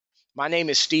My name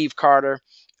is Steve Carter.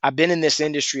 I've been in this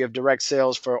industry of direct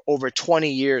sales for over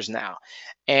 20 years now.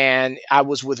 And I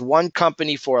was with one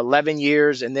company for 11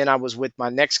 years, and then I was with my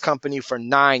next company for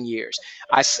 9 years.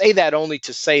 I say that only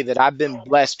to say that I've been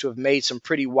blessed to have made some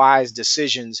pretty wise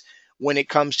decisions when it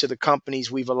comes to the companies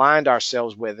we've aligned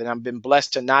ourselves with. And I've been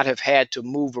blessed to not have had to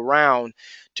move around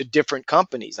to different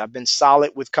companies. I've been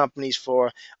solid with companies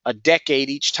for a decade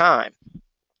each time.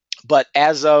 But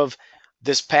as of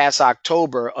this past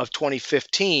October of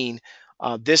 2015,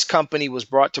 this company was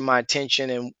brought to my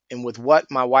attention, and with what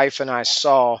my wife and I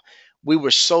saw, we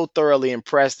were so thoroughly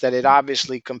impressed that it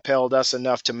obviously compelled us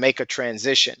enough to make a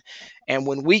transition. And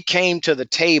when we came to the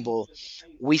table,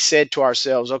 we said to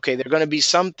ourselves, okay, there are going to be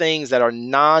some things that are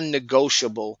non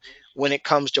negotiable when it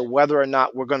comes to whether or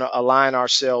not we're going to align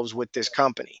ourselves with this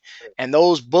company. And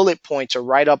those bullet points are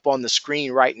right up on the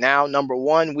screen right now. Number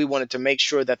one, we wanted to make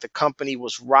sure that the company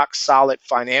was rock solid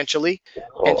financially.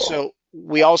 And so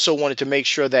we also wanted to make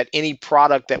sure that any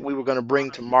product that we were going to bring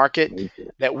to market,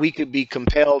 that we could be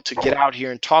compelled to get out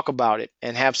here and talk about it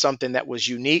and have something that was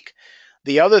unique.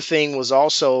 The other thing was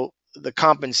also the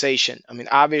compensation. I mean,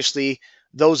 obviously,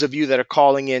 those of you that are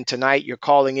calling in tonight, you're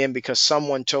calling in because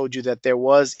someone told you that there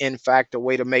was, in fact, a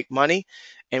way to make money.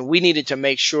 And we needed to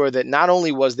make sure that not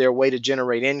only was there a way to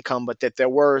generate income, but that there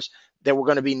were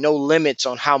going to be no limits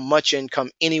on how much income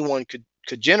anyone could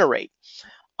generate.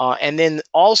 And then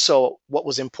also, what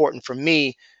was important for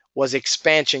me was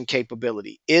expansion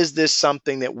capability. Is this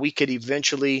something that we could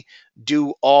eventually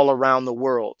do all around the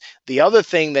world? The other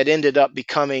thing that ended up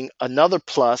becoming another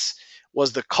plus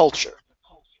was the culture.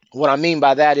 What I mean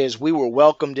by that is we were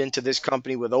welcomed into this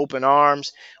company with open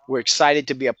arms. We're excited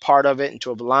to be a part of it and to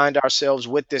have aligned ourselves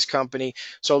with this company.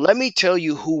 So let me tell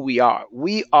you who we are.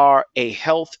 We are a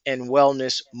health and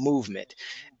wellness movement.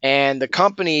 And the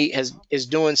company is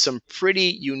doing some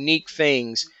pretty unique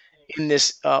things in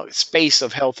this space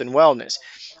of health and wellness.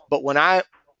 But when I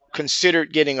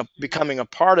considered becoming a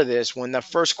part of this, when the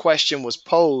first question was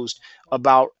posed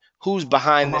about who's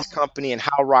behind this company and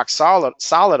how rock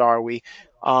solid are we,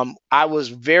 I was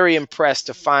very impressed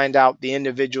to find out the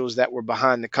individuals that were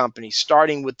behind the company,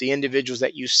 starting with the individuals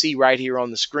that you see right here on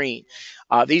the screen.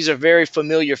 These are very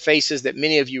familiar faces that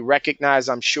many of you recognize,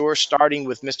 I'm sure, starting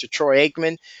with Mr. Troy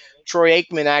Aikman. Troy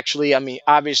Aikman, actually, I mean,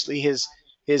 obviously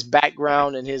his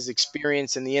background and his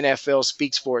experience in the NFL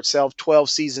speaks for itself. 12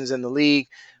 seasons in the league,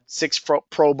 six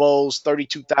Pro Bowls,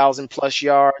 32,000 plus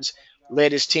yards,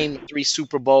 led his team to three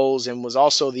Super Bowls, and was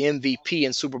also the MVP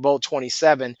in Super Bowl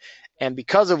 27. And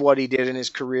because of what he did in his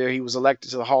career, he was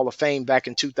elected to the Hall of Fame back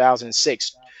in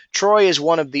 2006. Troy is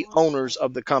one of the owners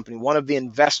of the company, one of the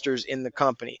investors in the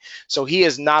company. So he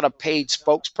is not a paid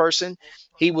spokesperson.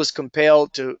 He was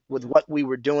compelled to, with what we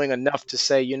were doing, enough to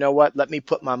say, you know what, let me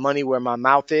put my money where my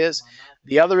mouth is.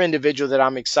 The other individual that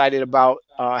I'm excited about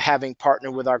having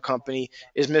partnered with our company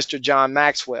is Mr. John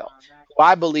Maxwell, who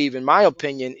I believe, in my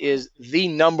opinion, is the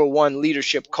number one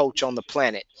leadership coach on the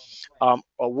planet.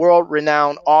 A world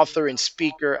renowned author and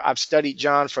speaker. I've studied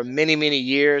John for many, many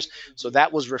years. So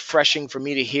that was refreshing for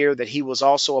me to hear that he was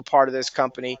also a part of this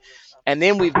company. And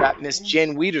then we've got Miss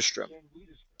Jen Wiederstrom,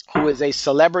 who is a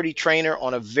celebrity trainer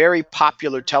on a very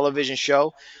popular television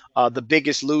show, The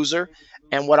Biggest Loser.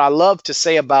 And what I love to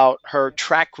say about her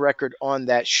track record on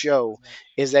that show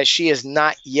is that she has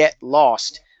not yet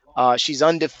lost. She's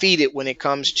undefeated when it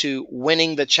comes to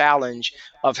winning the challenge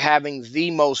of having the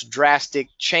most drastic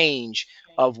change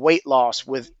of weight loss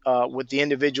with the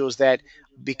individuals that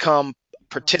become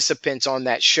participants on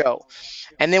that show.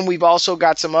 And then we've also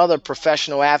got some other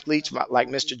professional athletes like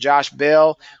Mr. Josh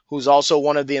Bell, who's also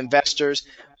one of the investors.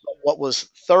 But what was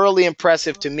thoroughly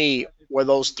impressive to me were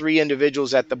those three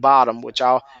individuals at the bottom, which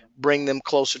I'll bring them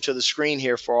closer to the screen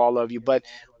here for all of you. But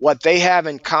what they have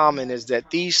in common is that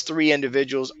these three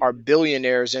individuals are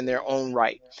billionaires in their own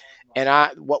right. And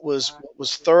what was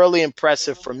thoroughly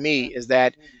impressive for me is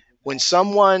that when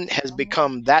someone has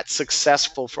become that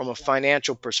successful from a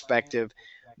financial perspective,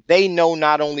 they know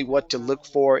not only what to look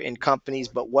for in companies,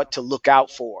 but what to look out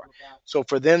for. So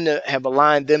for them to have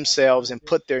aligned themselves and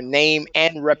put their name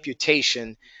and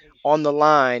reputation on the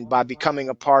line by becoming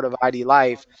a part of ID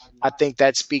Life, I think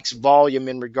that speaks volume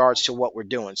in regards to what we're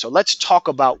doing. So let's talk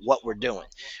about what we're doing.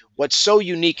 What's so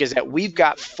unique is that we've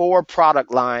got four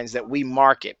product lines that we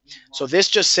market. So this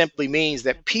just simply means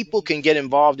that people can get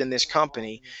involved in this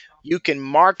company. You can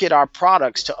market our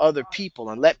products to other people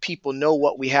and let people know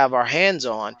what we have our hands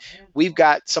on. We've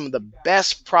got some of the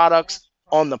best products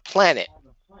on the planet.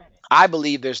 I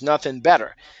believe there's nothing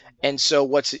better. And so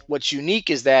what's unique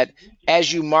is that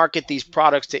as you market these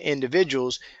products to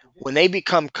individuals, When they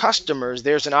become customers,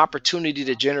 there's an opportunity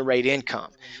to generate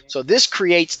income. So this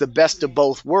creates the best of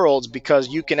both worlds because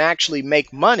you can actually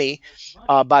make money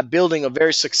by building a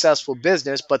very successful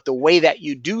business. But the way that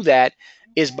you do that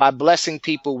is by blessing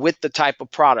people with the type of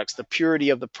products, the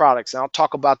purity of the products. And I'll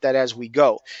talk about that as we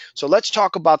go. So let's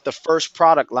talk about the first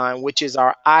product line, which is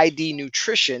our ID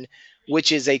Nutrition,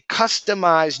 which is a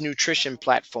customized nutrition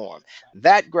platform.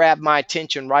 That grabbed my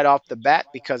attention right off the bat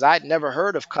because I'd never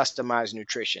heard of customized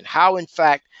nutrition. How, in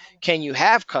fact, can you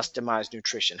have customized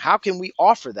nutrition? How can we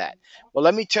offer that? Well,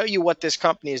 let me tell you what this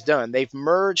company has done. They've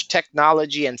merged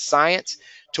technology and science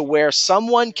to where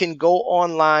someone can go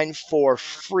online for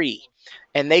free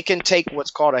and they can take what's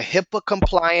called a HIPAA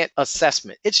compliant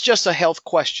assessment. It's just a health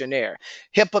questionnaire.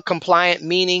 HIPAA compliant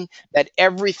meaning that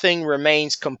everything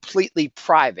remains completely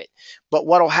private. But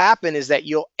what will happen is that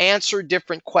you'll answer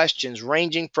different questions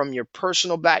ranging from your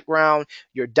personal background,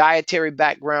 your dietary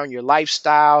background, your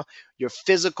lifestyle, your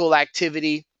physical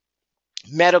activity,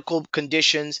 medical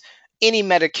conditions, any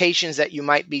medications that you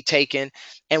might be taking.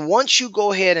 And once you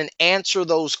go ahead and answer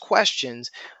those questions,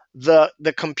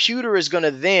 the computer is going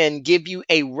to then give you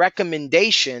a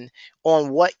recommendation on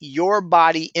what your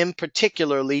body in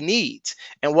particularly needs.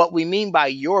 And what we mean by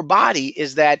your body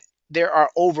is that there are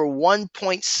over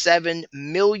 1.7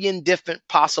 million different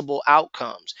possible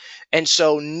outcomes. And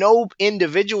so no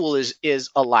individual is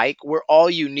alike. We're all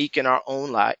unique in our own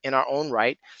in our own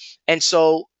right. And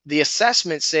so the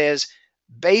assessment says,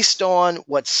 based on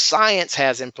what science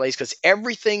has in place, because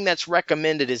everything that's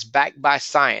recommended is backed by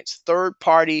science, third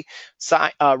party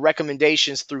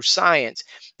recommendations through science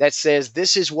that says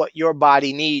this is what your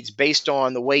body needs based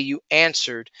on the way you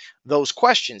answered those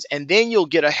questions. And then you'll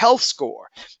get a health score.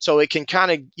 So it can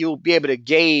kind of, you'll be able to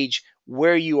gauge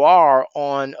where you are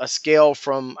on a scale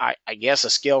from, I guess, a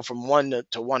scale from 1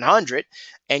 to 100,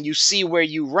 and you see where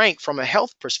you rank from a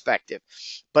health perspective.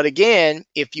 But again,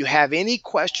 if you have any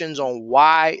questions on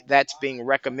why that's being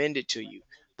recommended to you,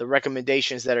 the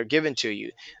recommendations that are given to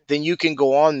you, then you can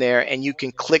go on there and you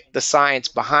can click the science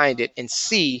behind it and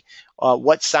see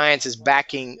what science is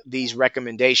backing these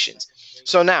recommendations.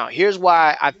 So now, here's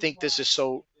why I think this is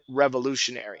so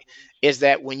revolutionary, is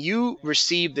that when you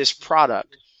receive this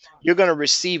product, you're going to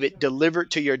receive it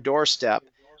delivered to your doorstep,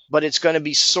 but it's going to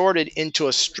be sorted into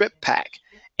a strip pack.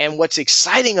 And what's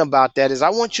exciting about that is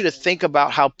I want you to think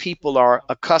about how people are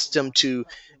accustomed to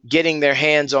getting their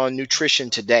hands on nutrition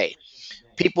today.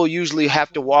 People usually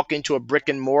have to walk into a brick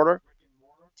and mortar.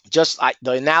 The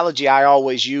analogy I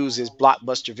always use is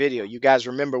Blockbuster Video. You guys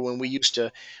remember when we used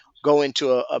to go into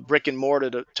a brick and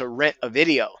mortar to rent a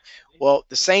video? Well,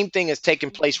 the same thing is taking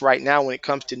place right now when it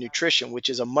comes to nutrition, which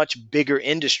is a much bigger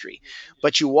industry.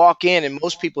 But you walk in and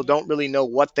most people don't really know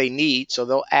what they need. So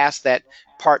they'll ask that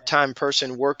part-time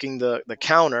person working the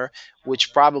counter,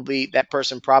 which probably that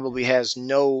person probably has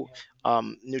no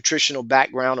nutritional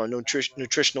background or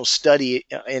nutritional study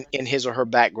in his or her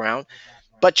background,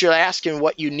 but you're asking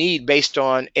what you need based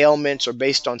on ailments or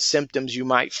based on symptoms you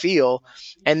might feel.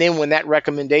 And then when that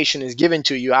recommendation is given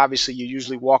to you, obviously you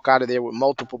usually walk out of there with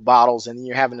multiple bottles and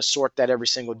you're having to sort that every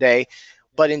single day.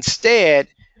 But instead,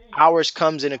 ours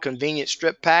comes in a convenient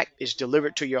strip pack. It's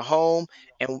delivered to your home.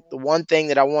 And the one thing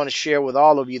that I want to share with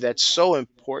all of you that's so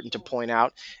important to point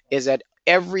out is that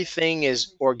everything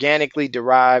is organically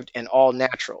derived and all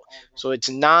natural. So it's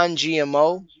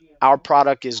non-GMO. Our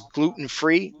product is gluten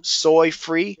free, soy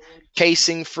free,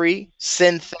 casein free,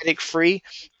 synthetic free.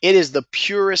 It is the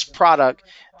purest product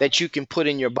that you can put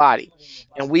in your body.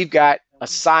 And we've got a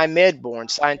SciMed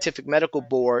board, scientific medical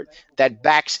board, that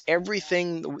backs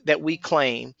everything that we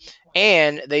claim.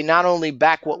 And they not only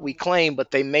back what we claim, but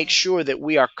they make sure that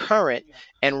we are current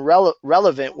and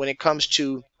relevant when it comes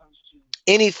to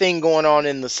anything going on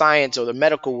in the science or the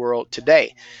medical world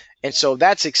today. And so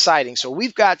that's exciting. So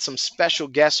we've got some special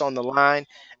guests on the line.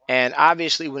 And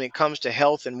obviously, when it comes to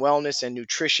health and wellness and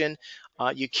nutrition,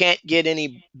 you can't get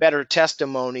any better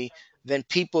testimony than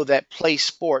people that play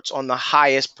sports on the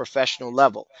highest professional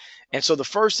level. And so the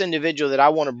first individual that I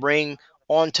want to bring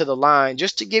onto the line,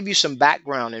 just to give you some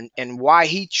background and why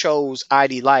he chose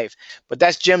IDLife, but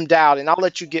that's Jim Dowd, and I'll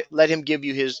let him give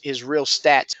you his real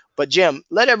stats. But Jim,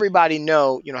 let everybody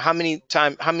know, how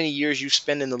many years you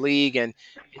spend in the league, and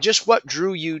just what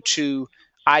drew you to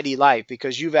IDLife,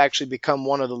 because you've actually become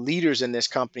one of the leaders in this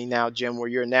company now, Jim, where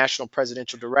you're a national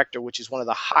presidential director, which is one of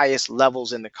the highest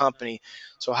levels in the company.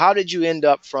 So how did you end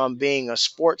up from being a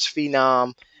sports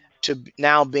phenom to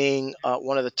now being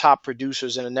one of the top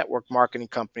producers in a network marketing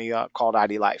company called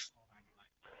IDLife?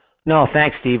 No,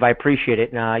 thanks, Steve. I appreciate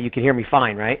it. You can hear me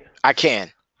fine, right? I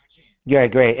can. Yeah,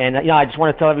 great. And I just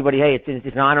want to tell everybody, hey, it's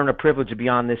an honor and a privilege to be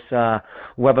on this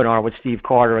webinar with Steve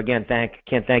Carter. Again,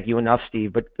 can't thank you enough,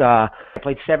 Steve. But I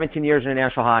played 17 years in the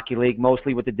National Hockey League,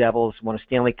 mostly with the Devils. Won a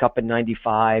Stanley Cup in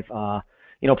 '95.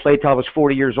 Played till I was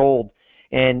 40 years old,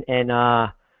 and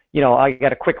I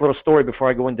got a quick little story before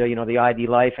I go into the ID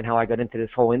Life and how I got into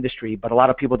this whole industry. But a lot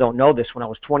of people don't know this. When I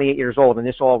was 28 years old, and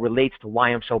this all relates to why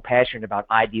I'm so passionate about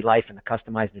ID Life and the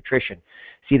customized nutrition.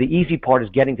 See, the easy part is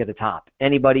getting to the top.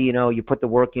 Anybody, you put the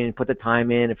work in, put the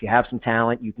time in. If you have some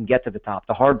talent, you can get to the top.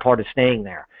 The hard part is staying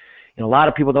there. A lot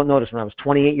of people don't notice when I was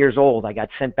 28 years old, I got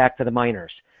sent back to the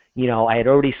minors. I had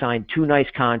already signed 2 nice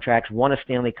contracts, won a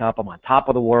Stanley Cup. I'm on top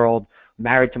of the world,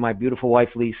 married to my beautiful wife,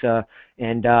 Lisa,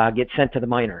 and get sent to the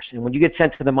minors. And when you get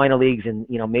sent to the minor leagues in,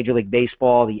 Major League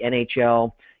Baseball, the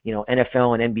NHL,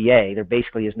 NFL and NBA, there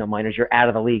basically is no minors. You're out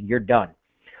of the league. You're done.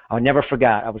 I never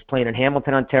forgot. I was playing in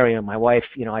Hamilton, Ontario, and my wife,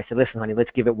 I said, listen, honey, let's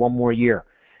give it one more year.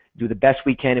 Do the best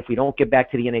we can. If we don't get back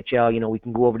to the NHL, we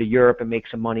can go over to Europe and make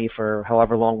some money for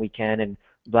however long we can and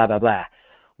blah, blah, blah.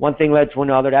 One thing led to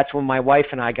another. That's when my wife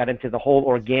and I got into the whole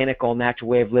organic, all natural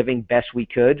way of living best we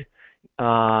could.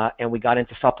 And we got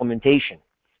into supplementation.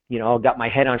 Got my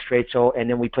head on straight. And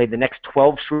then we played the next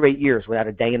 12 straight years without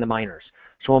a day in the minors.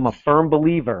 So I'm a firm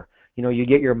believer. You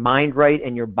get your mind right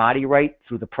and your body right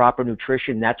through the proper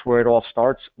nutrition. That's where it all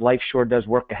starts. Life sure does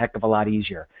work a heck of a lot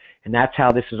easier. And that's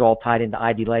how this is all tied into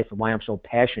ID Life and why I'm so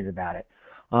passionate about it.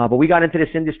 But we got into this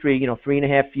industry,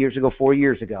 3.5 years ago, 4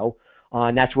 years ago.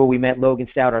 And that's where we met Logan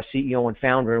Stout, our CEO and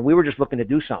founder. And we were just looking to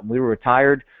do something. We were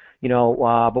retired,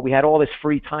 but we had all this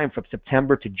free time from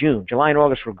September to June. July and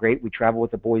August were great. We travel with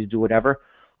the boys, do whatever.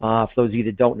 For those of you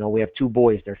that don't know, we have 2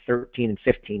 boys. They're 13 and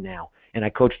 15 now. And I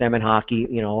coached them in hockey,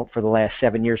 for the last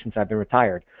 7 years since I've been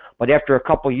retired. But after a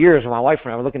couple of years, my wife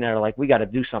and I were looking at her like, we got to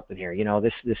do something here.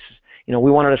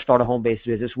 We wanted to start a home-based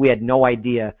business. We had no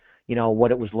idea,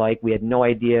 what it was like. We had no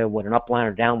idea what an upline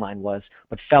or downline was,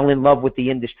 but fell in love with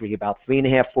the industry about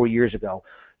 3.5, 4 years ago.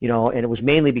 And it was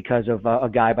mainly because of a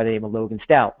guy by the name of Logan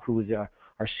Stout, who was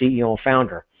our CEO and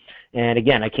founder. And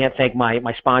again, I can't thank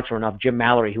my sponsor enough, Jim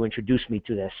Mallory, who introduced me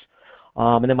to this.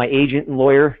 And then my agent and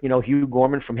lawyer, Hugh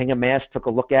Gorman from Hingham, Mass, took a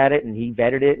look at it and he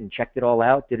vetted it and checked it all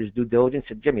out, did his due diligence,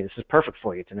 said, Jimmy, this is perfect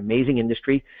for you. It's an amazing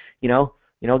industry.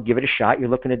 Give it a shot. You're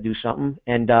looking to do something.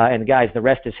 And guys, the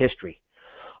rest is history.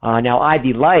 Now,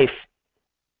 ID Life,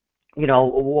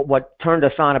 what turned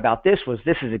us on about this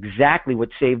is exactly what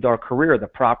saved our career, the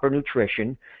proper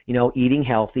nutrition, eating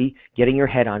healthy, getting your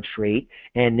head on straight.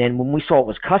 And then when we saw it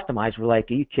was customized, we're like,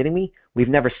 are you kidding me? We've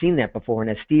never seen that before. And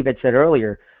as Steve had said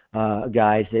earlier,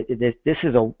 guys, this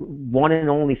is a one and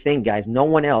only thing, guys. No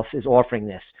one else is offering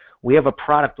this. We have a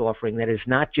product offering that is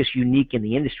not just unique in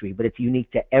the industry, but it's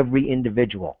unique to every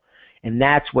individual. And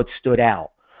that's what stood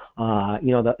out.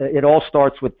 It all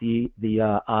starts with the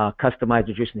customized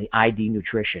nutrition, the ID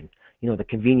nutrition. The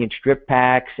convenient strip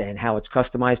packs and how it's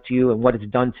customized to you and what it's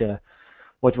done to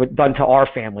our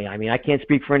family. I mean, I can't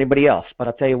speak for anybody else, but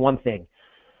I'll tell you one thing.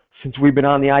 Since we've been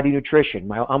on the ID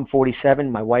nutrition, I'm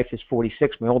 47, my wife is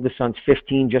 46, my oldest son's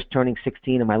 15, just turning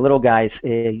 16, and my little guy's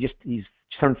he's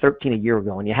turned 13 a year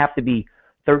ago. And you have to be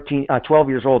 12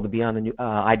 years old to be on the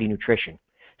ID nutrition.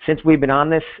 Since we've been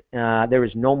on this, there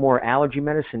is no more allergy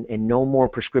medicine and no more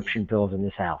prescription pills in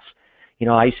this house.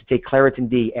 I used to take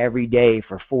Claritin D every day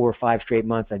for 4 or 5 straight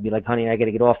months. I'd be like, honey, I got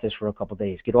to get off this for a couple of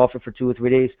days. Get off it for 2 or 3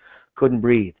 days, couldn't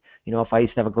breathe. If I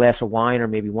used to have a glass of wine or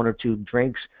maybe 1 or 2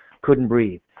 drinks, couldn't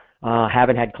breathe.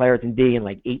 Haven't had Claritin D in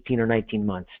like 18 or 19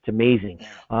 months. It's amazing.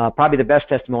 Probably the best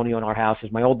testimony on our house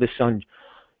is my oldest son,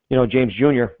 James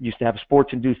Jr. used to have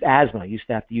sports-induced asthma. Used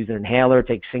to have to use an inhaler,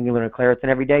 take singular Claritin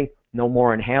every day. No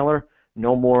more inhaler,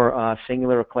 no more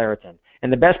singular Claritin.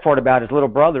 And the best part about his little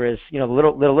brother is, the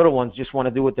little ones just want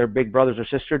to do what their big brothers or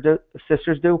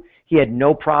sisters do. He had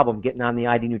no problem getting on the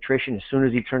ID nutrition. As soon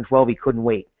as he turned 12, he couldn't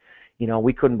wait.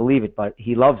 We couldn't believe it, but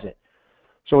he loves it.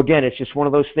 So again, it's just one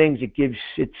of those things.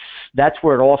 That's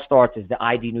where it all starts, is the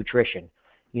ID nutrition.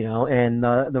 And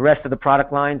the rest of the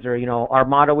product lines are, our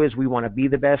motto is we want to be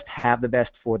the best, have the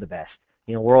best, for the best.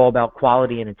 We're all about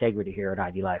quality and integrity here at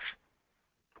ID Life.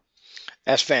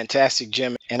 That's fantastic,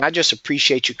 Jim. And I just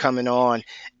appreciate you coming on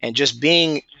and just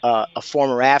being a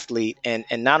former athlete, and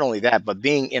not only that, but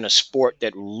being in a sport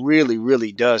that really,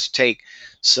 really does take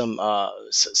some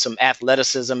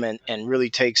athleticism and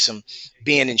really takes some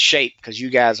being in shape, because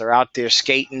you guys are out there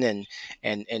skating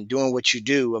and doing what you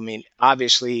do. I mean,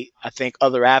 obviously, I think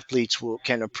other athletes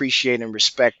can appreciate and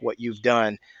respect what you've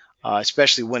done,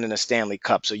 especially winning a Stanley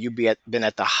Cup. So you've been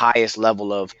at the highest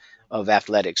level of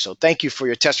athletics. So thank you for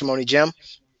your testimony, Jim.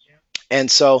 And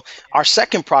so our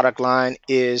second product line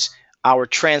is our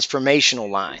transformational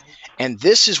line. And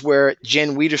this is where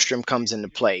Jen Wiederstrom comes into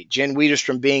play. Jen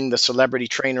Wiederstrom, being the celebrity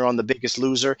trainer on The Biggest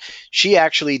Loser, she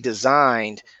actually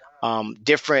designed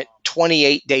different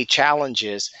 28-day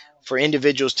challenges for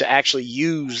individuals to actually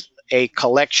use a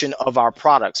collection of our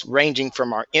products, ranging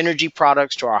from our energy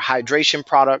products to our hydration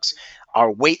products,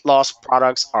 our weight loss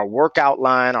products, our workout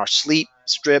line, our sleep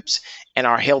strips, and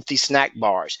our healthy snack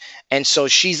bars. And so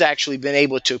she's actually been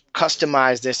able to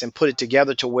customize this and put it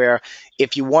together to where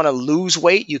if you want to lose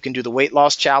weight, you can do the weight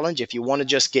loss challenge. If you want to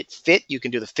just get fit, you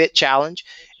can do the fit challenge.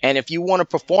 And if you want to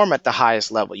perform at the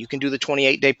highest level, you can do the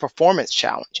 28-day performance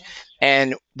challenge.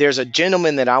 And there's a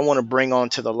gentleman that I want to bring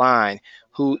onto the line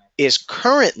who is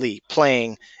currently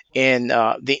playing in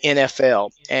the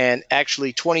NFL, and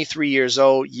actually 23 years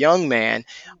old, young man,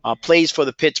 plays for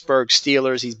the Pittsburgh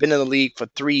Steelers. He's been in the league for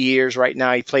 3 years. Right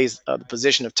now, he plays the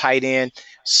position of tight end,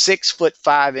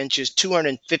 6'5",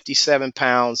 257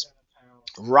 pounds,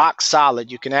 rock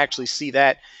solid. You can actually see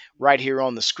that right here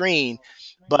on the screen.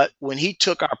 But when he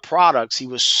took our products, he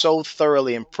was so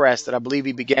thoroughly impressed that I believe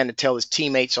he began to tell his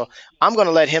teammates. So I'm going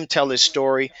to let him tell his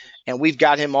story. And we've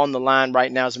got him on the line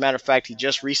right now. As a matter of fact, he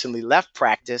just recently left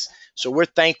practice. So we're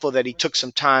thankful that he took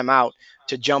some time out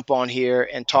to jump on here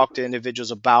and talk to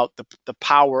individuals about the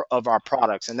power of our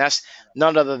products. And that's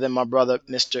none other than my brother,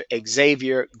 Mr.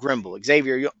 Xavier Grimble.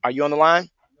 Xavier, are you on the line?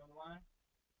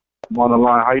 I'm on the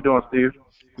line. How you doing, Steve?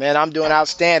 Man, I'm doing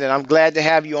outstanding. I'm glad to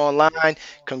have you online.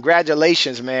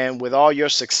 Congratulations, man, with all your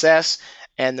success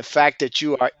and the fact that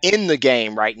you are in the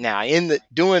game right now, in the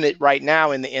doing it right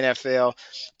now in the NFL.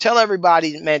 Tell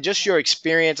everybody, man, just your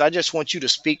experience. I just want you to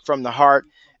speak from the heart,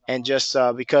 and just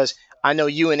because I know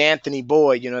you and Anthony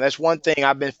Boyd, that's one thing.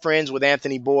 I've been friends with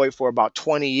Anthony Boyd for about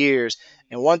 20 years.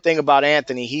 And one thing about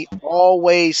Anthony, he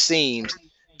always seems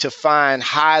to find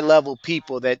high level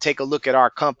people that take a look at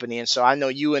our company. And so I know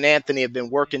you and Anthony have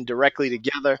been working directly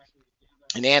together,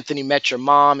 and Anthony met your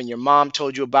mom and your mom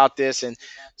told you about this. And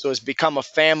so it's become a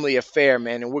family affair,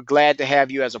 man. And we're glad to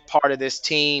have you as a part of this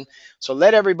team. So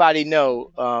let everybody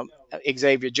know,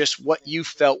 Xavier, just what you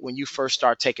felt when you first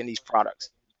started taking these products.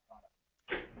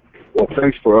 Well,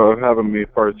 thanks for having me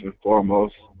first and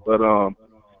foremost. But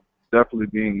definitely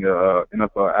being an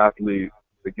NFL athlete,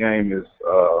 the game is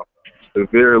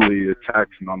severely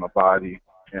taxing on the body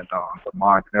and the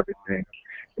mind and everything.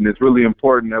 And it's really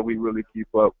important that we really keep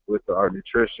up with our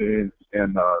nutrition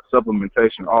and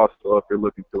supplementation also if you're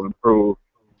looking to improve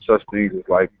such things as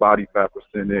like body fat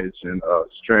percentage and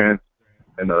strength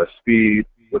and speed,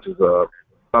 which is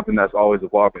something that's always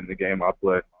evolving in the game I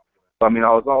play. So, I mean,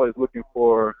 I was always looking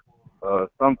for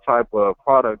some type of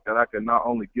product that I could not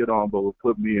only get on, but would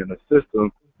put me in a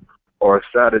system or a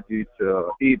strategy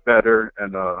to eat better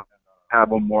and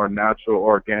have a more natural,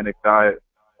 organic diet,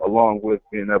 along with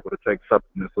being able to take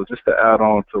supplements. So just to add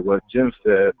on to what Jim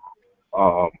said,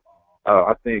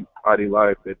 I think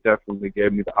IDLife, it definitely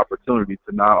gave me the opportunity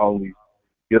to not only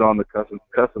get on the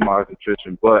customized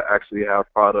nutrition, but actually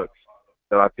have products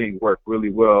that I think work really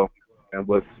well. And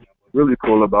what's really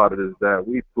cool about it is that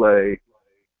we play,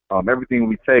 everything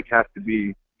we take has to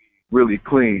be really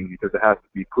clean because it has to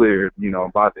be cleared,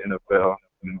 by the NFL.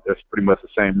 And that's pretty much the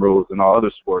same rules in all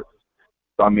other sports.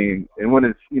 So, I mean, and when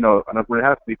it's, and when it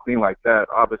has to be clean like that,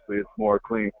 obviously it's more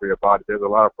clean for your body. There's a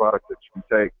lot of products that you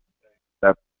can take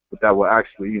that will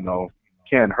actually,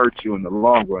 can hurt you in the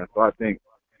long run. So I think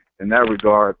in that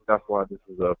regard, that's why this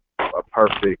is a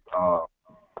perfect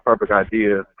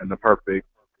idea and the perfect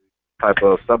type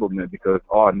of supplement because it's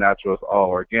all natural, it's all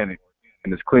organic,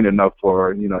 and it's clean enough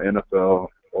for, NFL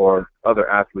or other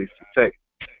athletes to take.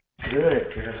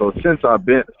 Good. So since I've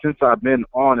been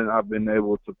on and I've been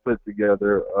able to put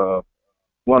together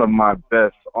one of my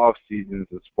best off seasons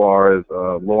as far as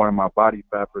lowering my body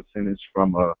fat percentage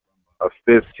from a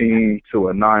 15 to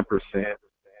a 9%,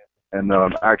 and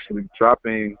actually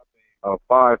dropping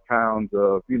 5 pounds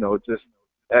of just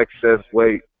excess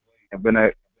weight,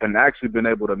 and actually been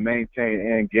able to maintain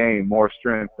and gain more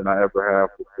strength than I ever have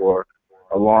before,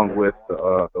 along with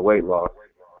the weight loss.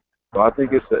 So I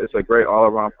think it's a great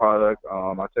all-around product.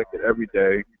 I take it every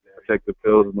day. I take the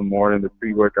pills in the morning, the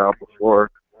pre-workout before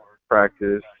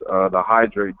practice, the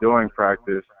hydrate during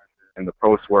practice, and the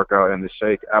post-workout and the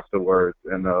shake afterwards.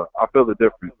 And I feel the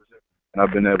difference. And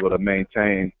I've been able to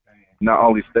maintain, not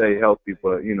only stay healthy,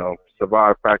 but,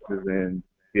 survive practice and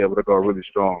be able to go really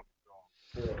strong.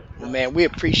 Well, man, we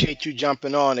appreciate you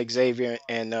jumping on, Xavier,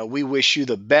 and we wish you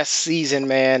the best season,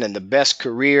 man, and the best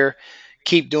career.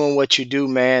 Keep doing what you do,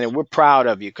 man, and we're proud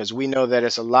of you because we know that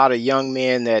it's a lot of young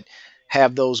men that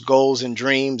have those goals and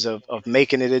dreams of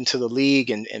making it into the league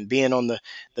and being on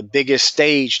the biggest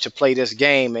stage to play this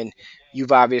game. And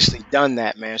you've obviously done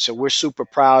that, man. So we're super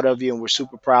proud of you, and we're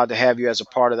super proud to have you as a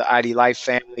part of the ID Life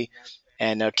family.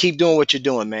 And keep doing what you're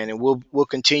doing, man. And we'll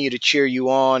continue to cheer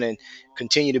you on and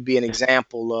continue to be an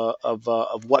example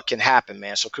of what can happen,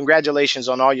 man. So congratulations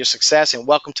on all your success, and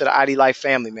welcome to the ID Life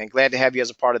family, man. Glad to have you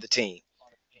as a part of the team.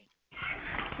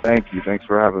 Thank you. Thanks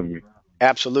for having me.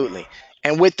 Absolutely.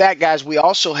 And with that, guys, we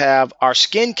also have our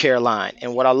skincare line.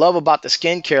 And what I love about the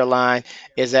skincare line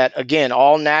is that, again,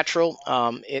 all natural.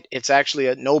 It's actually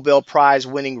a Nobel Prize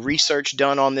winning research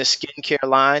done on this skincare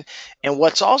line. And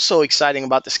what's also exciting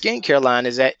about the skincare line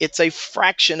is that it's a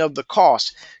fraction of the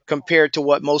cost compared to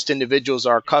what most individuals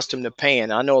are accustomed to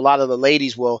paying. I know a lot of the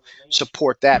ladies will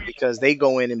support that because they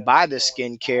go in and buy this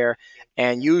skincare.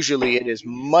 And usually it is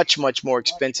much, much more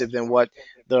expensive than what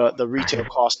the retail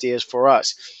cost is for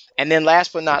us. And then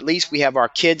last but not least, we have our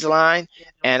kids line.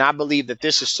 And I believe that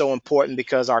this is so important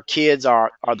because our kids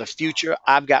are the future.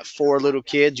 I've got four little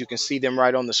kids. You can see them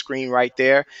right on the screen right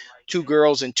there, two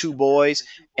girls and two boys.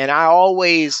 And I'm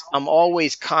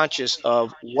always conscious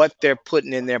of what they're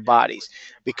putting in their bodies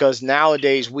because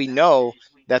nowadays we know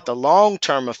that the long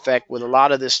term effect with a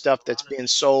lot of this stuff that's being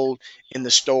sold in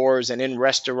the stores and in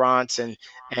restaurants and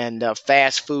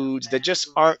fast foods that just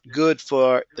aren't good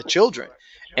for the children.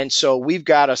 And so we've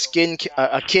got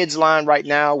a kids line right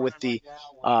now with the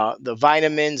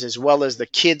vitamins as well as the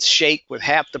kids shake with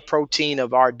half the protein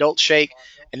of our adult shake.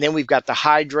 And then we've got the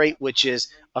hydrate, which is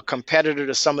a competitor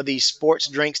to some of these sports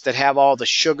drinks that have all the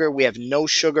sugar. We have no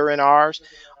sugar in ours,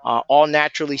 all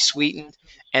naturally sweetened.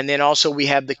 And then also we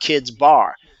have the kids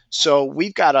bar. So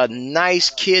we've got a nice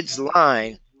kids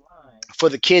line for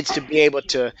the kids to be able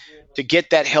to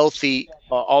get that healthy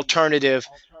alternative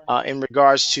in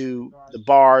regards to the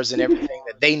bars and everything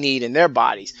that they need in their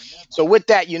bodies. So with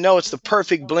that, it's the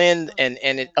perfect blend and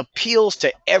it appeals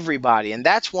to everybody. And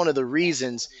that's one of the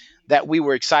reasons that we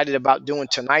were excited about doing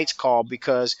tonight's call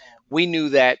because we knew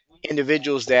that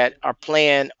individuals that are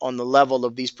playing on the level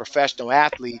of these professional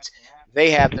athletes,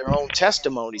 they have their own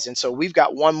testimonies. And so we've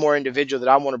got one more individual that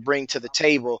I want to bring to the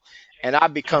table, and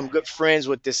I've become good friends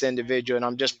with this individual, and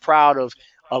I'm just proud of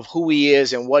who he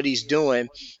is and what he's doing.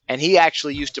 And he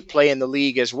actually used to play in the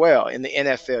league as well in the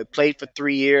NFL. He played for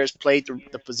 3 years, played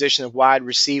the position of wide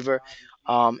receiver.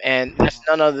 And that's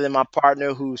none other than my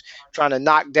partner who's trying to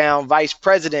knock down vice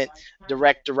president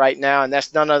director right now, and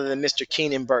that's none other than Mr.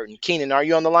 Keenan Burton. Keenan, are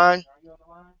you on the line?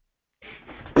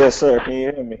 Yes, sir. Can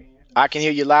you hear me? I can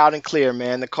hear you loud and clear,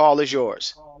 man. The call is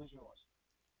yours.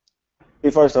 Hey,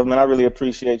 first off, man, I really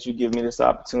appreciate you giving me this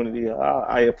opportunity.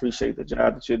 I appreciate the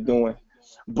job that you're doing.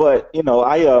 But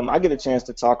I get a chance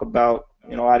to talk about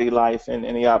ID life and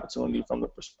the opportunity from the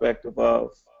perspective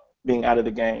of being out of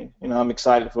the game. I'm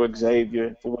excited for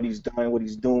Xavier for what he's done, what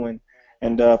he's doing.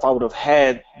 And if I would have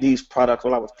had these products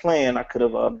while I was playing, I could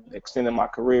have extended my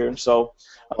career. And so,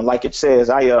 like it says,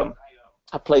 I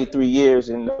played 3 years,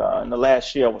 and in the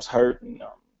last year I was hurt and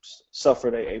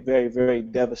suffered a very, very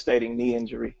devastating knee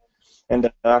injury,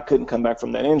 and I couldn't come back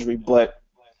from that injury. But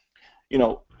you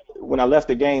know, when I left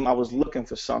the game, I was looking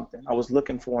for something. I was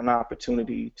looking for an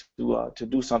opportunity to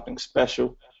do something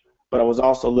special, but I was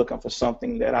also looking for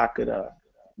something that I could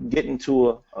get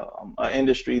into a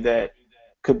industry that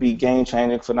could be game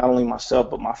changing for not only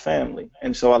myself but my family.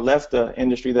 And so I left the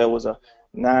industry that was a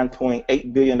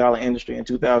 $9.8 billion industry in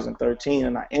 2013,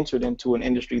 and I entered into an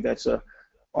industry that's a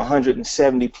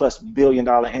 170 plus $1 billion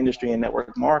industry in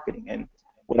network marketing. And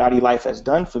what IDLife has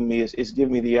done for me is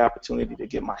give me the opportunity to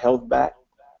get my health back.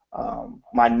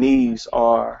 My knees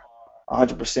are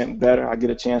 100% better. I get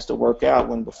a chance to work out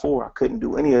when before I couldn't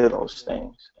do any of those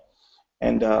things.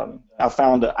 And I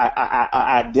found an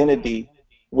identity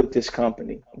with this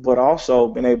company, but also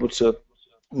been able to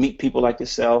meet people like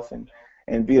yourself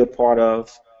and be a part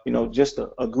of just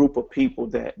a group of people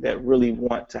that really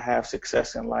want to have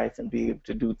success in life and be able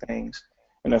to do things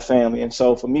in their family. And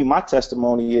so for me, my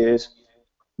testimony is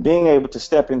being able to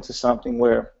step into something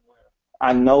where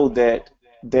I know that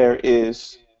there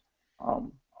is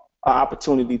an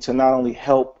opportunity to not only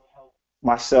help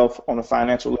myself on a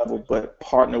financial level, but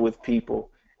partner with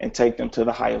people and take them to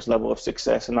the highest level of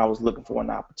success. And I was looking for an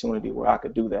opportunity where I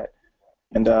could do that.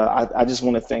 And I just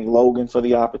want to thank Logan for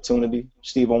the opportunity.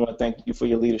 Steve, I want to thank you for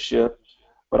your leadership.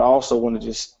 But I also want to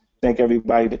just thank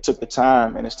everybody that took the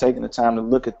time and has taken the time to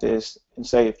look at this and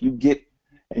say, if you get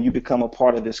and you become a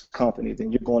part of this company,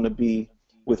 then you're going to be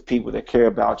with people that care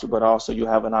about you, but also you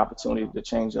have an opportunity to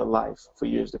change your life for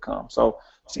years to come. So,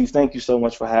 Steve, thank you so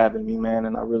much for having me, man,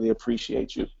 and I really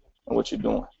appreciate you and what you're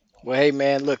doing. Well, hey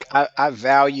man, look, I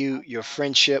value your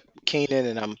friendship, Keenan,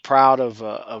 and I'm proud of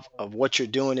what you're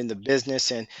doing in the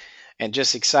business. and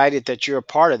just excited that you're a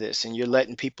part of this and you're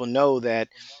letting people know that,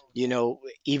 you know,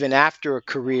 even after a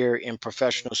career in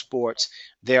professional sports,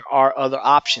 there are other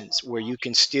options where you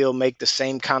can still make the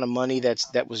same kind of money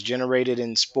that was generated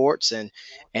in sports,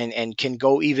 and can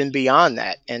go even beyond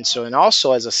that. And so, and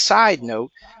also as a side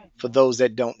note, for those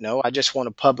that don't know, I just want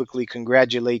to publicly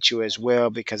congratulate you as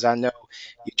well, because I know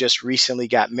you just recently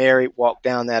got married, walked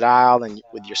down that aisle, and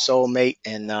with your soulmate,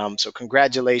 and so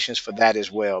congratulations for that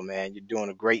as well, man. You're doing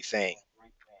a great thing.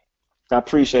 I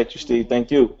appreciate you, Steve. Thank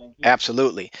you.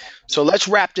 Absolutely. So let's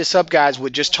wrap this up, guys,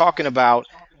 with just talking about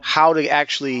how to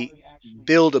actually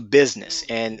build a business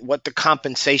and what the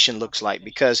compensation looks like,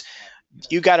 because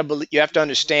you have to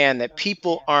understand that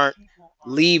people aren't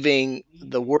leaving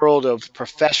the world of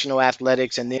professional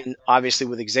athletics and then obviously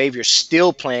with Xavier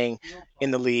still playing in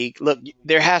the league. Look,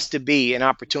 there has to be an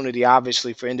opportunity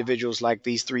obviously for individuals like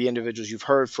these three individuals you've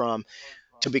heard from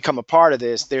to become a part of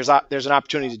this. There's an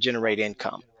opportunity to generate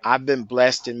income. I've been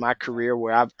blessed in my career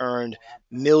where I've earned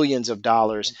millions of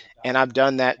dollars, and I've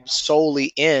done that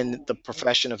solely in the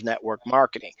profession of network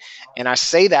marketing. And I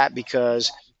say that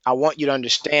because I want you to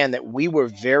understand that we were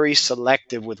very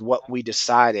selective with what we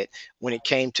decided when it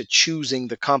came to choosing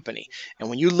the company. And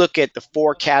when you look at the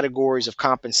four categories of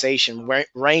compensation,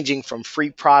 ranging from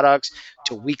free products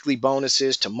to weekly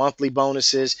bonuses to monthly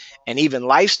bonuses and even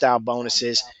lifestyle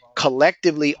bonuses,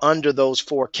 collectively under those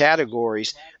four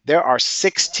categories, there are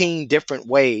 16 different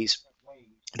ways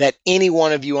that any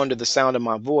one of you under the sound of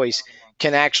my voice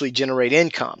can actually generate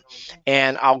income.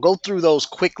 And I'll go through those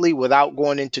quickly without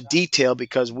going into detail,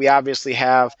 because we obviously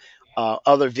have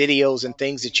other videos and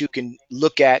things that you can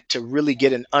look at to really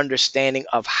get an understanding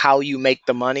of how you make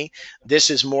the money.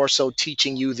 This is more so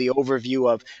teaching you the overview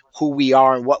of who we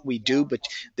are and what we do, but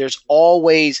there's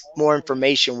always more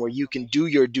information where you can do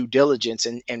your due diligence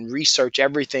and research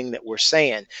everything that we're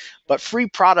saying. But free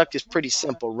product is pretty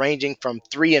simple, ranging from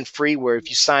three and free, where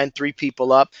if you sign three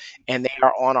people up and they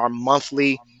are on our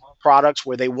monthly products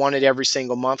where they want it every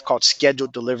single month, called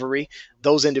scheduled delivery,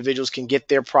 those individuals can get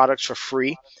their products for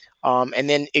free. And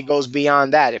then it goes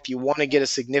beyond that. If you want to get a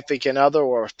significant other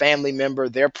or a family member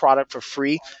their product for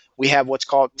free, we have what's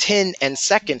called 10 and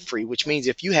second free, which means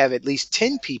if you have at least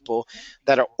 10 people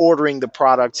that are ordering the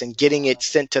products and getting it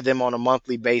sent to them on a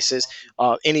monthly basis,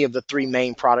 any of the three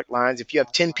main product lines, if you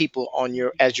have 10 people on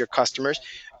your as your customers,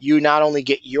 you not only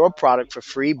get your product for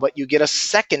free, but you get a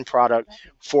second product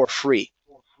for free.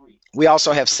 We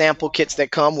also have sample kits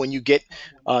that come when you get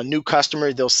new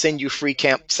customers. They'll send you free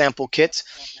sample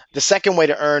kits. The second way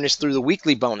to earn is through the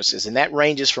weekly bonuses, and that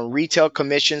ranges from retail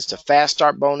commissions to fast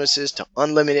start bonuses to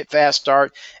unlimited fast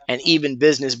start and even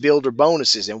business builder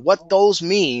bonuses. And what those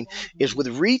mean is, with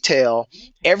retail,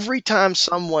 every time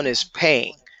someone is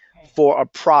paying for a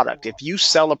product, if you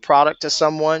sell a product to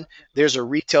someone, there's a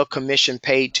retail commission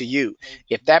paid to you.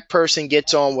 If that person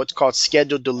gets on what's called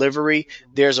scheduled delivery,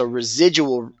 there's a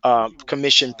residual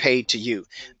commission paid to you.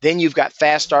 Then you've got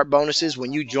fast start bonuses.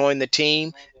 When you join the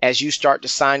team, as you start to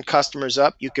sign customers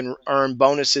up, you can earn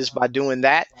bonuses by doing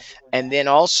that. And then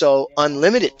also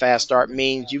unlimited fast start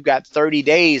means you've got 30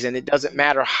 days, and it doesn't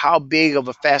matter how big of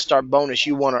a fast start bonus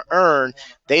you want to earn.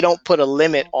 They don't put a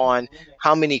limit on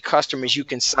how many customers you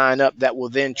can sign up that will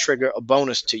then trigger a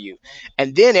bonus to you.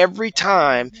 And then every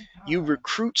time you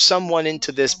recruit someone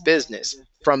into this business,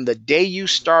 from the day you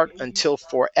start until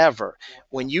forever,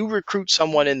 when you recruit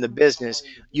someone in the business,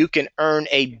 you can earn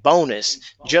a bonus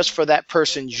just for that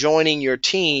person joining your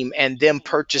team and them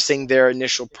purchasing their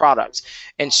initial products.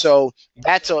 And so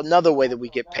that's another way that we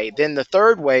get paid. Then the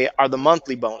third way are the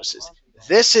monthly bonuses.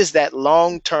 This is that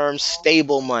long-term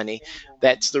stable money.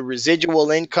 That's the residual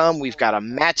income. We've got a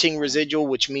matching residual,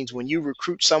 which means when you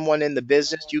recruit someone in the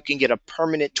business, you can get a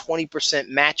permanent 20%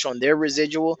 match on their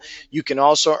residual. You can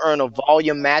also earn a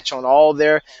volume match on all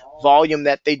their volume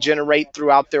that they generate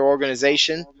throughout their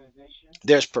organization.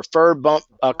 There's preferred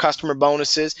customer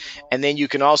bonuses, and then you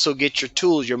can also get your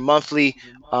tools, your monthly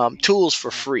tools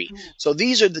for free. So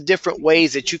these are the different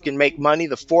ways that you can make money.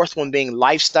 The fourth one being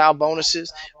lifestyle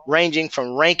bonuses, ranging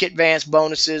from rank advance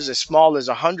bonuses as small as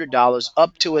 $100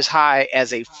 up to as high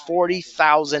as a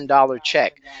 $40,000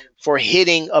 check for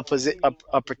hitting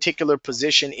a particular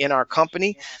position in our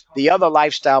company. The other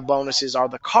lifestyle bonuses are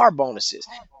the car bonuses.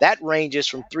 That ranges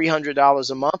from $300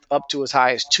 a month up to as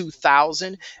high as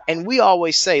 $2,000. And we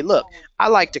always say, look, I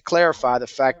like to clarify the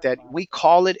fact that we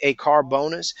call it a car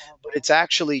bonus, but it's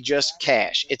actually just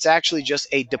cash. It's actually just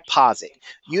a deposit.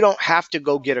 You don't have to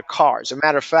go get a car. As a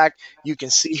matter of fact, you can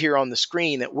see here on the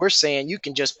screen that we're saying you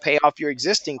can just pay off your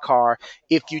existing car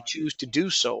if you choose to do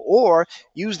so, or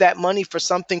use that money for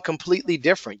something completely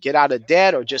different. Get out of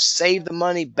debt or just save the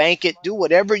money, bank it, do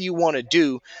whatever you want to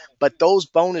do. But those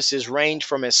bonuses range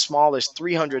from as small as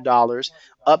 $300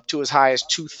 up to as high as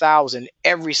 2,000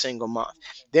 every single month.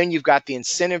 Then you've got the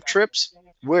incentive trips.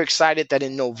 We're excited that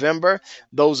in November,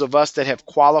 those of us that have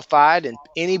qualified, and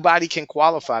anybody can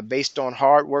qualify based on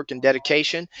hard work and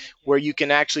dedication, where you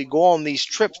can actually go on these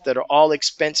trips that are all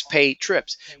expense paid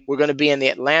trips. We're going to be in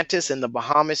the Atlantis and the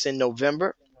Bahamas in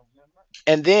November.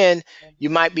 And then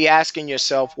you might be asking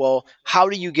yourself, well, how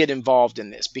do you get involved in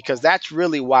this? Because that's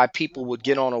really why people would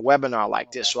get on a webinar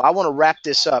like this. So I want to wrap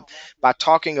this up by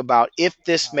talking about, if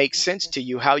this makes sense to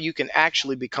you, how you can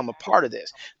actually become a part of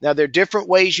this. Now, there are different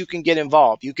ways you can get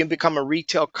involved. You can become a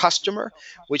retail customer,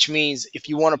 which means if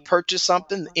you want to purchase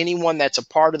something, anyone that's a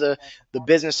part of the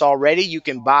business already, you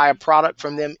can buy a product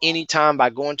from them anytime by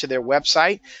going to their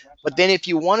website. But then if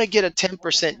you want to get a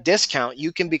 10% discount,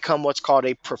 you can become what's called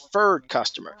a preferred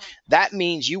customer. That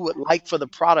means you would like for the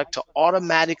product to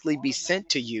automatically be sent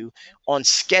to you on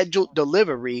scheduled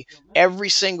delivery every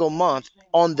single month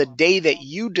on the day that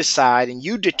you decide and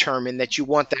you determine that you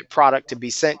want that product to be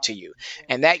sent to you.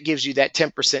 And that gives you that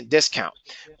 10% discount.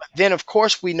 But then, of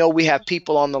course, we know we have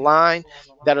people on the line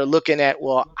that are looking at,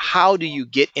 well, how do you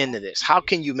get into this? How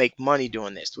can you make money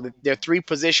doing this? There are three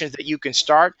positions that you can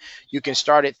start. You can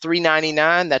start at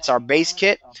 $3.99, that's our base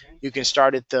kit. You can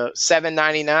start at the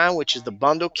 $7.99, which is the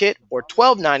bundle kit, or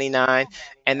 $12.99,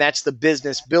 and that's the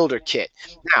business builder kit.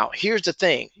 Now, here's the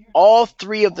thing. All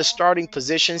three of the starting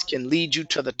positions can lead you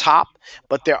to the top,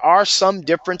 but there are some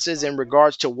differences in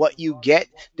regards to what you get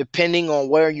depending on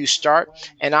where you start.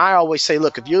 And I always say,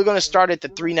 look, if you're going to start at the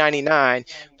 $3.99,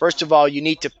 first of all, you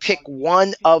need to pick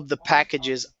one of the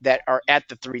packages that are at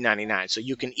the $3.99. So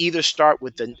you can either start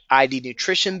with the ID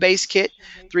Nutrition base kit,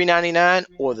 $3.99,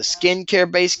 or the skincare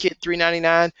base kit,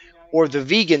 $3.99, or the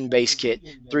vegan base kit,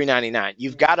 $3.99.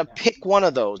 You've got to pick one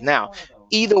of those. Now,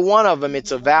 either one of them,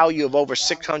 it's a value of over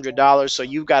 $600. So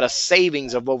you've got a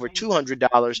savings of over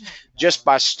 $200 just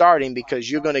by starting, because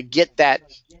you're going to get that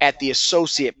at the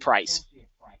associate price.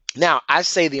 Now, I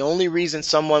say the only reason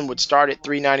someone would start at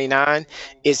 $3.99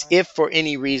 is if for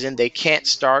any reason they can't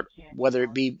start, whether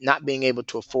it be not being able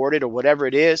to afford it or whatever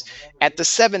it is, at the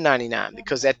 $7.99.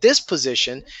 Because at this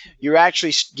position, you're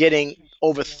actually getting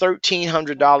over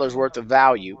 $1,300 worth of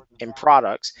value in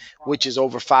products, which is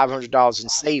over $500 in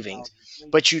savings.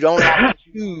 But you don't have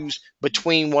to choose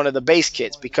between one of the base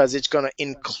kits, because it's going to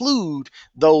include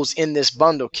those in this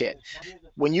bundle kit.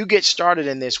 When you get started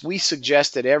in this, we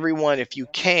suggest that everyone, if you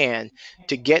can,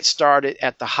 to get started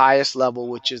at the highest level,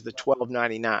 which is the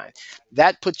 $12.99.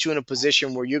 That puts you in a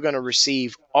position where you're going to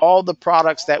receive all the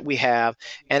products that we have.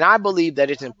 And I believe that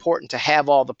it's important to have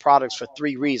all the products for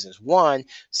three reasons. One,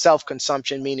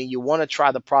 self-consumption, meaning you want to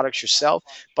try the products yourself,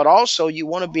 but also you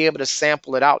want to be able to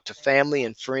sample it out to family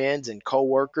and friends and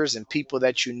coworkers and people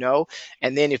that you know.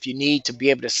 And then if you need to be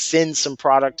able to send some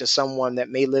product to someone that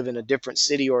may live in a different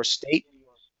city or state,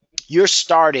 you're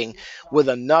starting with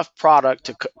enough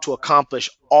product to accomplish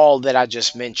all that I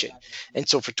just mentioned. And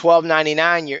so for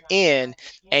 $12.99, you're in,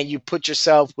 and you put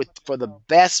yourself with for the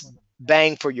best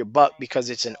bang for your buck, because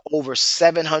it's an over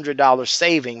 $700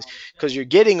 savings, because you're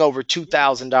getting over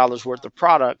 $2,000 worth of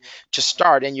product to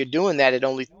start, and you're doing that at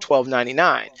only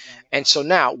 $12.99. And so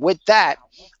now with that,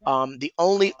 the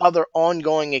only other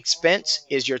ongoing expense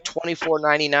is your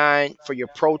 $24.99 for your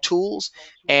Pro Tools,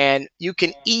 and you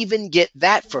can even get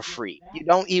that for free. You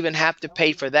don't even have to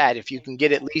pay for that if you can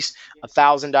get at least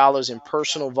 $1,000 in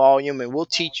personal volume, and we'll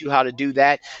teach you how to do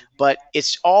that. But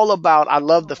it's all about, I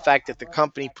love the fact that the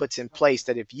company puts in place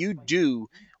that if you do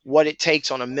what it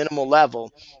takes on a minimal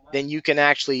level, then you can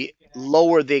actually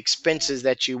lower the expenses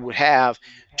that you would have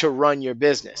to run your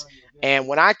business. And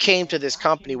when I came to this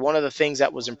company, one of the things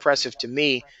that was impressive to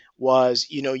me was,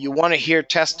 you want to hear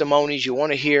testimonies. You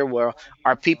want to hear, where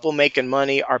are people making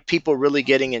money? Are people really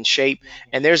getting in shape?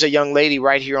 And there's a young lady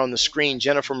right here on the screen,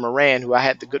 Jennifer Moran, who I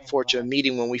had the good fortune of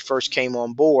meeting when we first came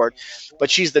on board.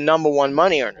 But she's the #1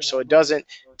 money earner. So it doesn't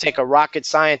take a rocket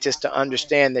scientist to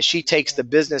understand that she takes the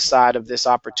business side of this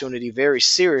opportunity very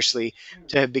seriously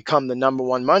to have become the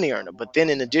 #1 money earner. But then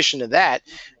in addition to that,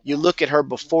 you look at her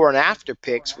before and after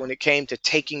pics when it came to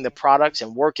taking the products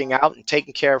and working out and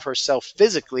taking care of herself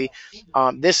physically.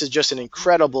 This is just an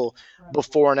incredible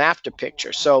before and after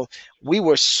picture. So we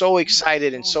were so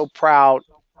excited and so proud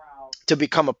to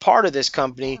become a part of this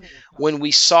company when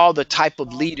we saw the type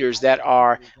of leaders that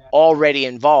are already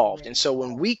involved. And so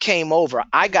when we came over,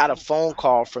 I got a phone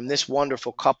call from this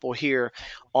wonderful couple here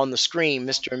on the screen,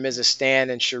 Mr. and Mrs. Stan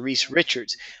and Sharice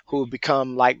Richards, who have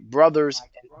become like brothers,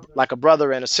 like a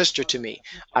brother and a sister to me.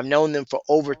 I've known them for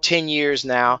over 10 years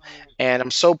now, and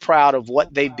I'm so proud of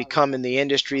what they've become in the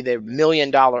industry. They're $1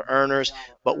 million earners,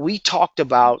 but we talked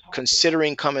about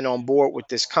considering coming on board with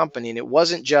this company, and it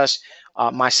wasn't just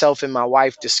myself and my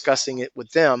wife discussing it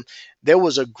with them. There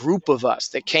was a group of us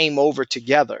that came over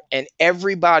together, and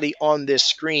everybody on this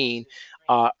screen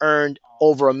earned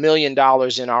over $1 million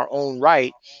in our own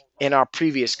right in our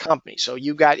previous company. So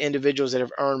you got individuals that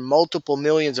have earned multiple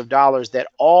millions of dollars that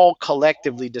all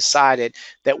collectively decided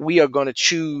that we are going to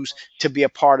choose to be a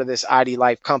part of this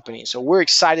IDLife company. So we're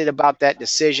excited about that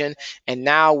decision. And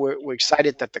now we're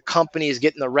excited that the company is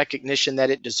getting the recognition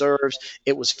that it deserves.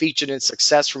 It was featured in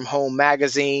Success from Home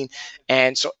magazine.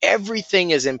 And so everything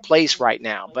is in place right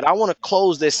now. But I want to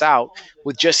close this out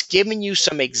with just giving you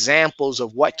some examples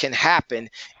of what can happen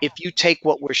if you take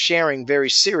what we're sharing very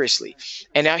seriously.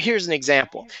 And now here's an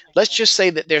example. Let's just say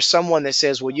that there's someone that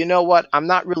says, well, you know what? I'm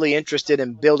not really interested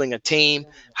in building a team.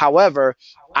 However,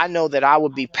 I know that I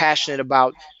would be passionate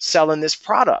about selling this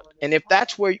product. And if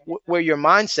that's where your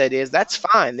mindset is, that's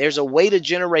fine. There's a way to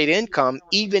generate income,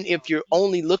 even if you're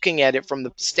only looking at it from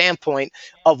the standpoint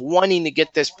of wanting to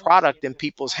get this product in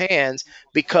people's hands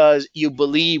because you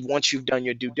believe once you've done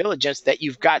your due diligence that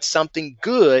you've got something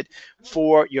good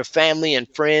for your family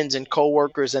and friends and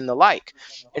coworkers and the like.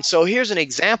 And so here's an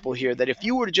example here that if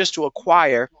you were just to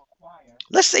acquire,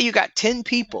 let's say you got 10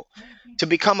 people to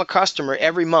become a customer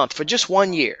every month for just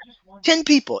 1 year, 10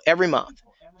 people every month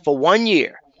for 1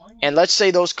 year. And let's say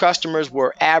those customers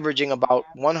were averaging about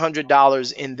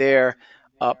 $100 in their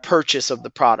purchase of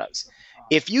the products.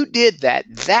 If you did that,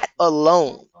 that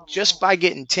alone, just by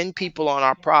getting 10 people on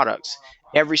our products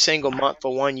every single month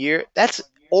for 1 year, that's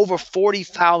over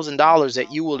 $40,000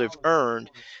 that you would have earned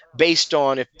based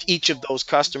on if each of those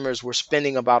customers were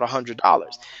spending about $100.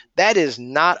 That is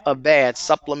not a bad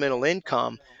supplemental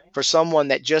income for someone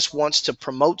that just wants to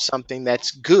promote something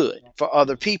that's good for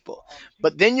other people.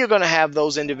 But then you're going to have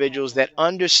those individuals that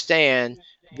understand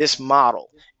this model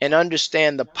and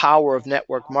understand the power of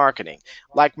network marketing,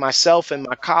 like myself and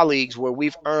my colleagues, where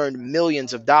we've earned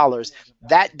millions of dollars.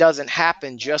 That doesn't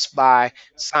happen just by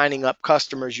signing up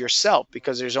customers yourself,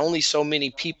 because there's only so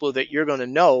many people that you're going to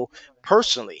know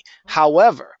personally.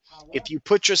 However, if you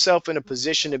put yourself in a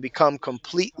position to become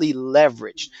completely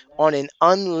leveraged on an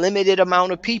unlimited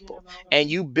amount of people and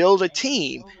you build a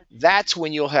team, that's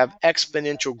when you'll have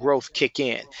exponential growth kick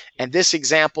in. And this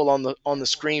example on the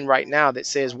screen right now that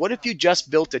says, what if you just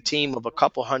built a team of a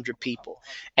couple hundred people?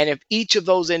 And if each of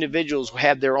those individuals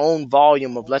had their own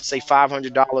volume of, let's say,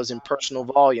 $500 in personal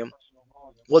volume,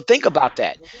 well, think about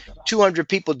that. 200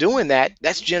 people doing that,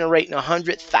 that's generating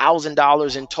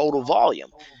 $100,000 in total volume.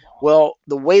 Well,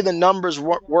 the way the numbers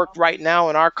work right now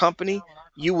in our company,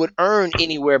 you would earn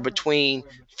anywhere between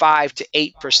 5 to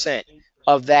 8%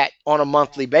 of that on a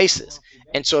monthly basis.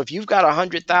 And so if you've got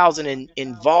 100,000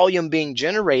 in volume being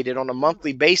generated on a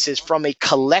monthly basis from a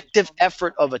collective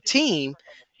effort of a team,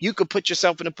 you could put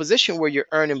yourself in a position where you're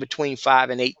earning between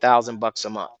 5 and 8,000 bucks a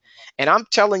month. And I'm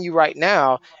telling you right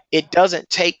now, it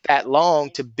doesn't take that long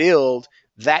to build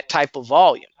that type of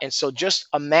volume. And so just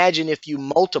imagine if you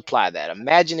multiply that.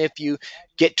 Imagine if you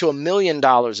get to $1 million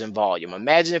in volume.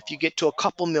 Imagine if you get to a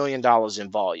couple $1 million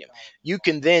in volume. You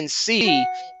can then see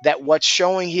that what's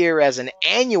showing here as an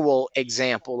annual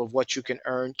example of what you can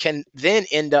earn can then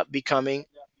end up becoming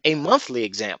a monthly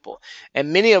example.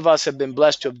 And many of us have been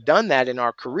blessed to have done that in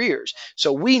our careers.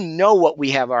 So we know what we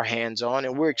have our hands on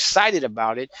and we're excited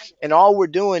about it. And all we're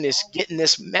doing is getting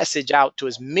this message out to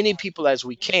as many people as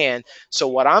we can. So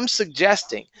what I'm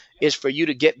suggesting is for you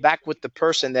to get back with the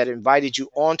person that invited you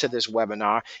onto this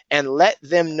webinar and let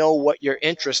them know what your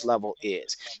interest level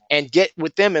is, and get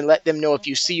with them and let them know if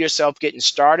you see yourself getting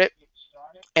started.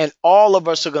 And all of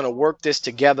us are going to work this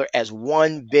together as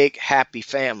one big happy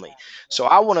family. So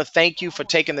I want to thank you for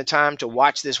taking the time to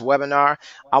watch this webinar.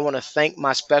 I want to thank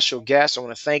my special guests. I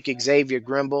want to thank Xavier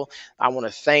Grimble. I want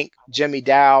to thank Jimmy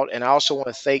Dowd. And I also want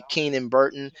to thank Keenan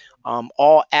Burton,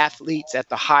 all athletes at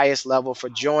the highest level, for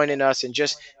joining us and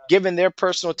just giving their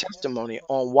personal testimony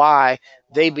on why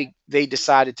they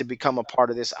decided to become a part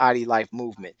of this IDLife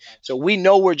movement. So we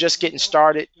know we're just getting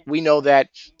started. We know that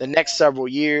the next several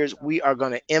years, we are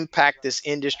going to impact this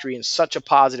industry in such a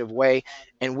positive way.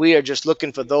 And we are just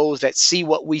looking for those that see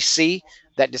what we see,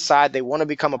 that decide they want to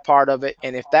become a part of it.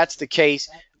 And if that's the case,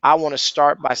 I want to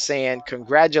start by saying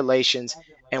congratulations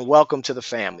and welcome to the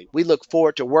family. We look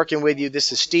forward to working with you.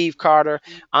 This is Steve Carter.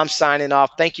 I'm signing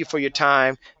off. Thank you for your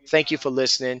time. Thank you for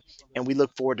listening. And we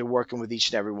look forward to working with each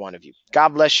and every one of you. God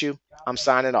bless you. I'm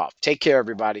signing off. Take care,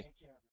 everybody.